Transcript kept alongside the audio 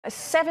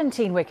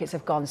17 wickets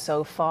have gone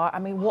so far. I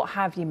mean, what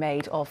have you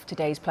made of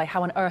today's play?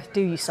 How on earth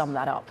do you sum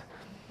that up?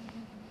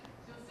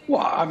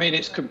 Well, I mean,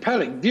 it's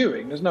compelling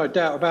viewing. There's no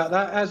doubt about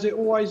that, as it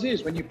always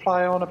is when you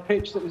play on a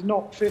pitch that is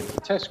not fit for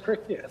Test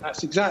cricket. And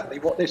that's exactly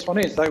what this one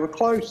is. They were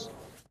close.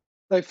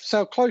 They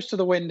sailed close to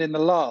the wind in the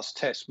last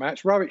Test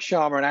match. Rohit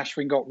Sharma and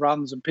Ashwin got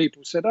runs and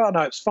people said, oh,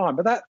 no, it's fine.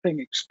 But that thing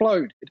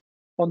exploded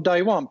on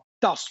day one.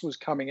 Dust was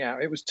coming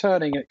out. It was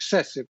turning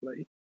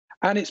excessively.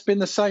 And it's been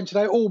the same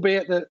today,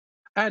 albeit that,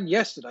 and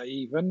yesterday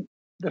even,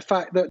 the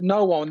fact that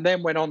no one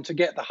then went on to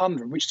get the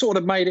 100, which sort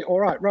of made it all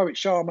right. Rohit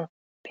Sharma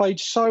played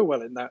so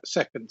well in that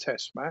second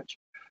Test match.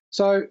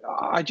 So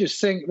I just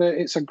think that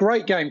it's a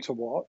great game to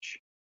watch,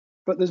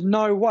 but there's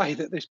no way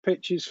that this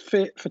pitch is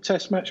fit for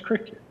Test match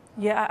cricket.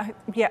 Yeah,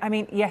 I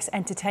mean, yes,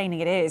 entertaining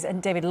it is.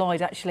 And David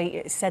Lloyd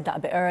actually said that a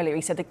bit earlier.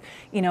 He said that,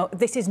 you know,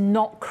 this is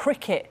not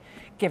cricket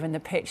given the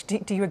pitch.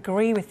 Do you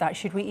agree with that?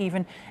 Should we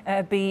even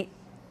be,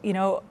 you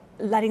know,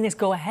 letting this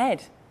go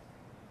ahead?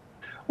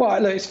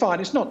 Well, it's fine.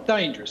 It's not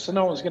dangerous, so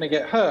no one's going to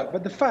get hurt.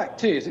 But the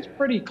fact is, it's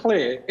pretty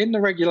clear in the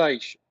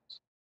regulations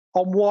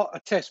on what a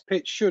Test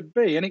pitch should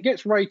be. And it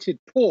gets rated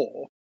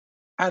poor.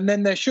 And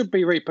then there should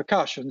be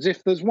repercussions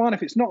if there's one,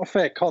 if it's not a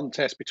fair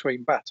contest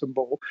between bat and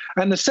ball.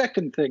 And the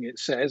second thing it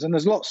says, and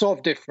there's lots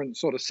of different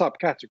sort of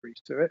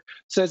subcategories to it,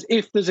 says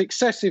if there's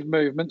excessive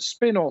movement,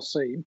 spin or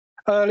seam,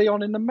 early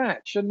on in the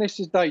match. And this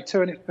is day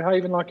 2 and it's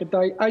behaving like a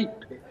day 8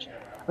 pitch.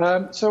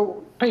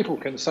 So people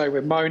can say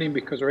we're moaning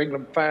because we're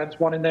England fans,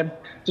 wanting them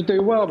to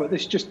do well, but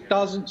this just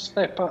doesn't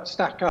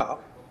stack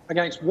up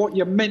against what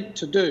you're meant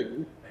to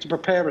do to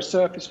prepare a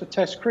surface for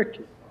Test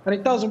cricket. And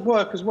it doesn't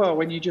work as well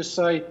when you just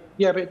say,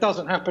 yeah, but it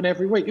doesn't happen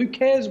every week. Who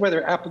cares whether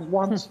it happens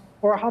once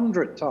or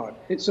 100 times?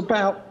 It's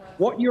about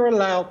what you're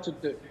allowed to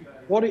do,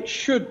 what it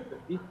should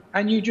be,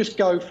 and you just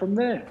go from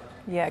there.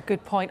 Yeah,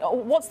 good point.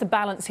 What's the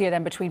balance here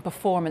then between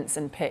performance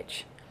and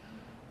pitch?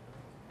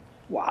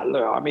 Well,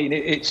 look, I mean,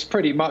 it's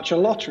pretty much a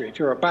lottery if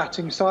you're a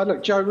batting side.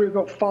 Look, Joe Root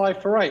got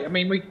 5 for 8. I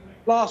mean,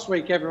 last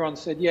week everyone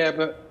said, yeah,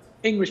 but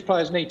English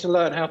players need to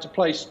learn how to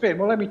play spin.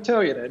 Well, let me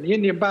tell you then, the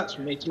Indian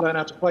batsmen need to learn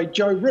how to play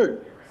Joe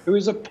Root, who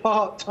is a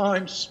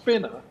part-time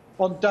spinner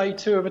on day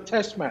 2 of a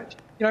Test match.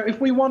 You know, if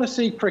we want to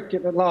see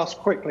cricket that lasts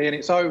quickly and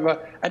it's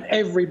over and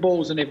every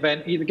ball's an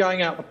event, either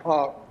going out the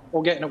park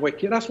or getting a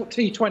wicket, that's what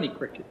T20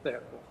 cricket's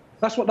there for.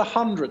 That's what the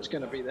 100's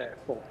going to be there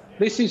for.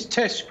 This is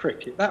Test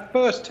cricket. That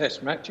first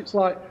Test match, it's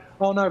like,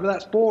 oh no, but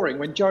that's boring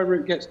when Joe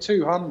Root gets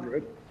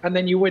 200 and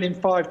then you win in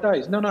 5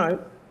 days. No,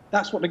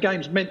 that's what the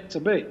game's meant to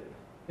be.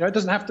 You know, it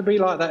doesn't have to be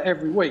like that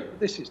every week. But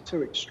this is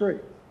too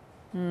extreme.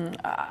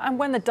 And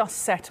when the dust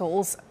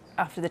settles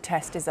after the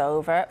Test is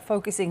over,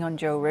 focusing on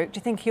Joe Root, do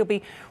you think he'll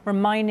be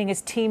reminding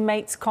his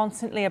teammates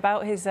constantly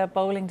about his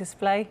bowling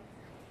display?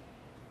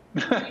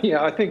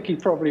 Yeah, I think he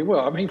probably will.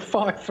 I mean,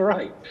 5 for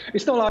 8.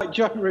 It's not like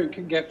Joe Root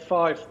can get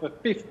 5 for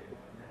 50,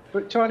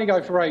 but trying to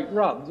go for 8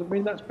 runs, I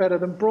mean, that's better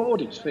than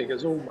Broady's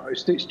figures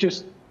almost. It's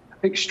just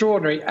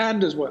extraordinary,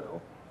 and as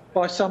well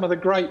by some of the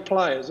great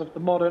players of the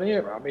modern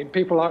era. I mean,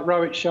 people like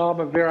Rohit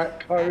Sharma,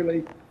 Virat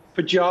Kohli,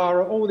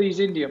 Pujara, all these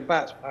Indian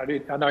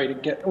batsmen. I know he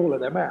didn't get all of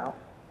them out,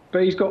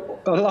 but he's got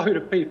a load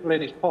of people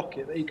in his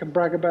pocket that he can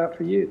brag about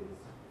for years.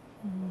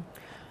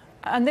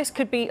 And this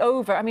could be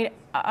over. I mean,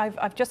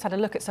 I've just had a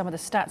look at some of the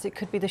stats. It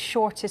could be the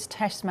shortest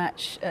Test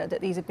match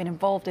that these have been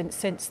involved in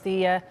since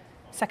the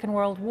Second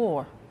World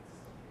War.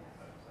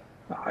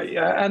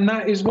 And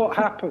that is what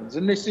happens.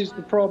 And this is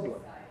the problem.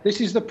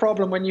 This is the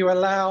problem when you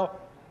allow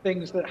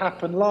things that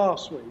happened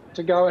last week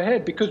to go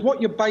ahead. Because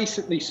what you're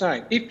basically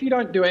saying, if you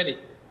don't do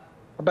anything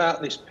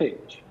about this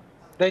pitch,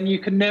 then you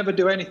can never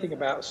do anything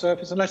about a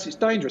surface unless it's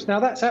dangerous. Now,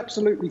 that's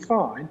absolutely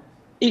fine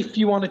if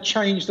you want to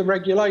change the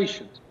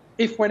regulations.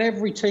 If when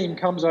every team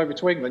comes over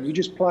to England, you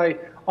just play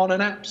on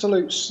an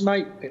absolute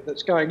snake pit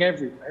that's going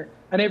everywhere,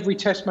 and every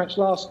Test match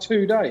lasts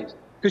 2 days,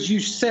 because you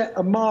set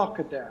a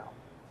marker down.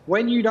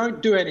 When you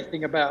don't do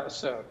anything about a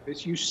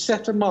surface, you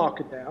set a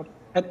marker down,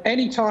 and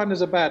any time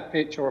there's a bad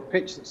pitch or a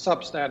pitch that's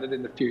substandard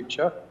in the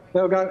future,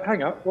 they'll go,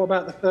 hang up, what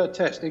about the 3rd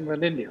Test,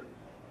 England-India?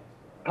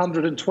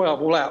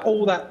 112 all out,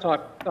 all that type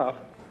of stuff.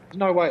 There's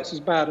no way it's as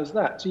bad as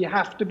that. So you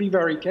have to be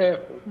very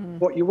careful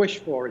what you wish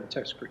for in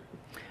Test cricket.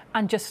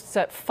 And just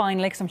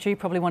finally, because I'm sure you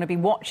probably want to be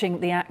watching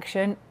the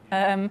action,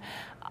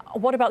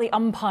 what about the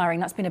umpiring?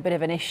 That's been a bit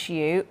of an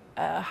issue.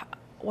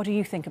 What do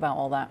you think about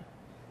all that?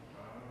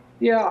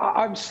 Yeah,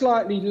 I'm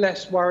slightly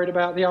less worried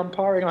about the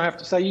umpiring, I have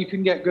to say. You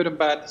can get good and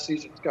bad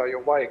decisions go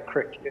your way in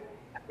cricket.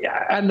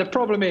 Yeah, and the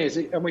problem is,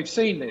 and we've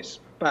seen this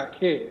back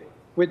here,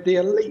 with the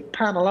elite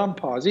panel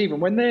umpires, even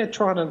when they're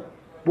trying to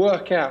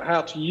work out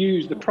how to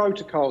use the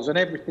protocols and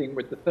everything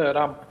with the 3rd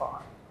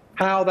umpire,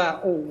 how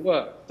that all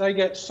works. They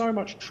get so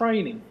much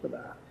training for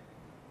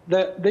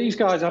that these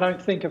guys, I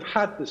don't think, have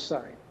had the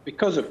same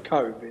because of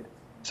COVID.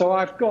 So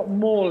I've got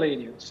more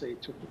leniency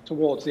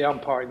towards the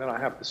umpiring than I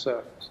have the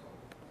surface.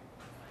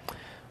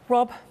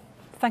 Rob,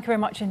 thank you very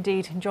much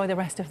indeed. Enjoy the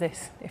rest of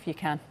this if you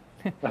can.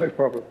 No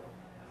problem.